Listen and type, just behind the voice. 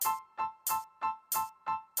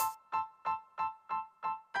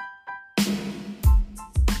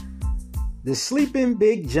The Sleeping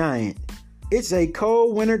Big Giant. It's a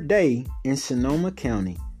cold winter day in Sonoma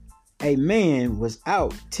County. A man was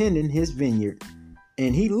out tending his vineyard,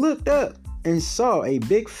 and he looked up and saw a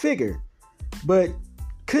big figure, but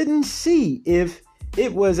couldn't see if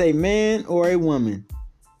it was a man or a woman.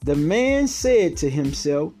 The man said to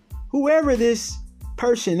himself, "Whoever this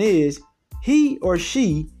person is, he or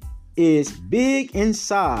she is big in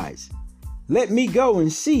size. Let me go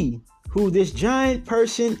and see who this giant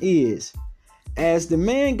person is." As the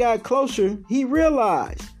man got closer, he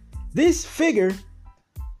realized this figure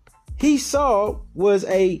he saw was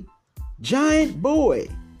a giant boy.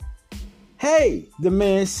 "Hey," the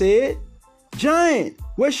man said, "Giant,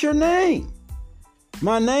 what's your name?"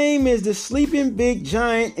 "My name is the Sleeping Big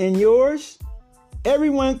Giant, and yours?"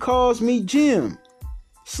 "Everyone calls me Jim."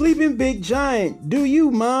 "Sleeping Big Giant, do you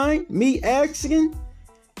mind me asking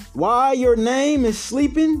why your name is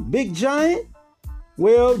Sleeping Big Giant?"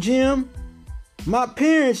 "Well, Jim, my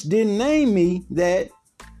parents didn't name me that.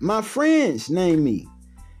 My friends named me.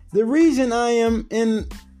 The reason I am in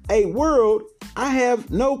a world I have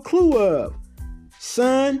no clue of."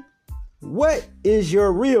 "Son, what is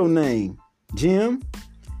your real name, Jim?"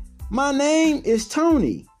 "My name is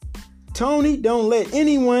Tony." "Tony, don't let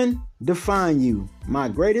anyone define you." My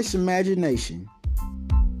greatest imagination.